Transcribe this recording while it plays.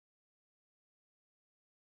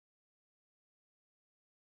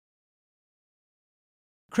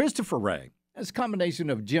Christopher Wray. That's a combination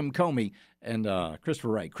of Jim Comey and Christopher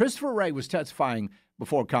Wray. Christopher Wray was testifying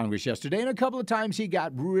before Congress yesterday, and a couple of times he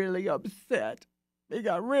got really upset. He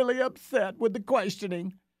got really upset with the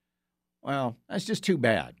questioning. Well, that's just too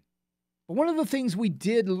bad. But one of the things we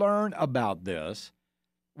did learn about this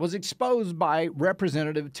was exposed by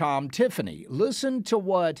Representative Tom Tiffany. Listen to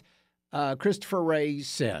what Christopher Wray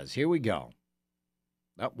says. Here we go.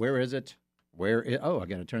 Oh, where is it? Oh, I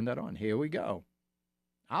got to turn that on. Here we go.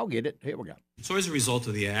 I'll get it. Here we go. So as a result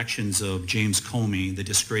of the actions of James Comey, the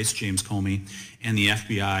disgraced James Comey, and the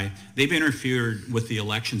FBI, they've interfered with the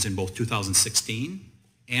elections in both 2016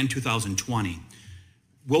 and 2020.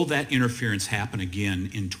 Will that interference happen again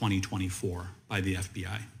in 2024 by the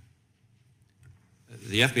FBI?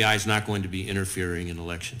 The FBI is not going to be interfering in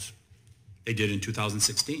elections. They did in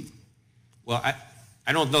 2016. Well,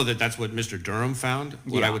 I don't know that that's what Mr. Durham found.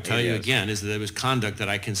 What I would tell you again is that there was conduct that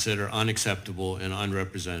I consider unacceptable and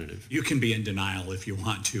unrepresentative. You can be in denial if you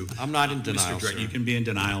want to. I'm not in denial, Mr. Drake, sir. you can be in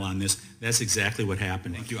denial on this. That's exactly what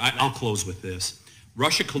happened. I'll close with this.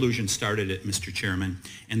 Russia collusion started it, Mr. Chairman,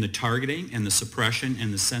 and the targeting and the suppression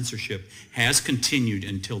and the censorship has continued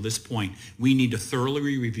until this point. We need to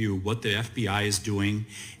thoroughly review what the FBI is doing,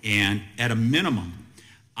 and at a minimum,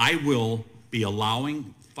 I will be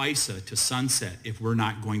allowing FISA to sunset if we're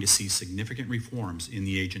not going to see significant reforms in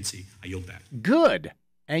the agency. I yield back. Good.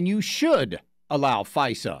 And you should allow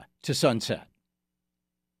FISA to sunset.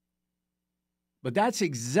 But that's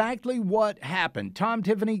exactly what happened. Tom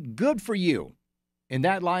Tiffany, good for you in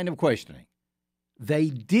that line of questioning. They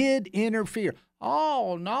did interfere.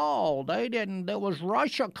 Oh, no, they didn't. It was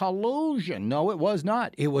Russia collusion. No, it was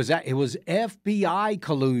not. It was FBI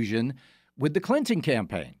collusion with the Clinton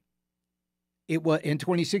campaign. It was in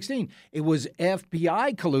 2016. It was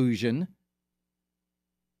FBI collusion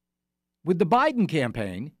with the Biden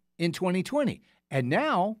campaign in 2020. And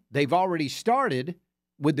now they've already started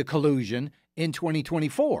with the collusion in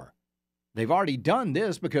 2024. They've already done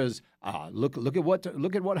this because look at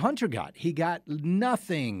what Hunter got. He got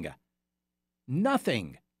nothing.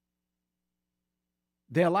 Nothing.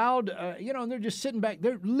 They allowed, they're just sitting back.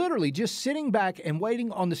 They're literally just sitting back and waiting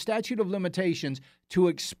on the statute of limitations to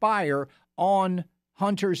expire on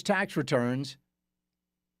Hunter's tax returns.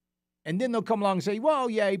 And then they'll come along and say, well,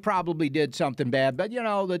 yeah, he probably did something bad, but,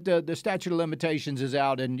 that the statute of limitations is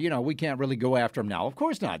out and, we can't really go after him now. Of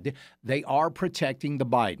course not. They are protecting the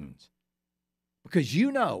Bidens. Because,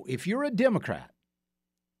 if you're a Democrat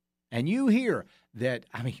and you hear that,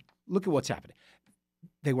 look at what's happening.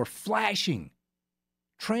 They were flashing,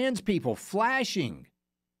 trans people flashing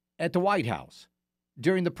at the White House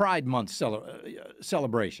during the Pride Month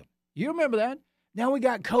celebration. You remember that? Now we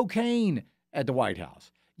got cocaine at the White House.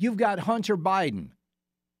 You've got Hunter Biden,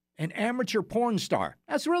 an amateur porn star.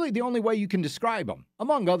 That's really the only way you can describe him,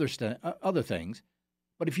 among other things.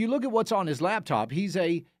 But if you look at what's on his laptop, he's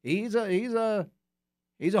a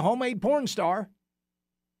homemade porn star.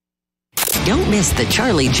 Don't miss the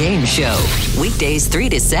Charlie James Show. Weekdays 3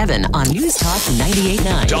 to 7 on News Talk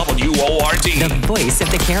 98.9. WORD. The voice of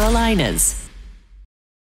the Carolinas.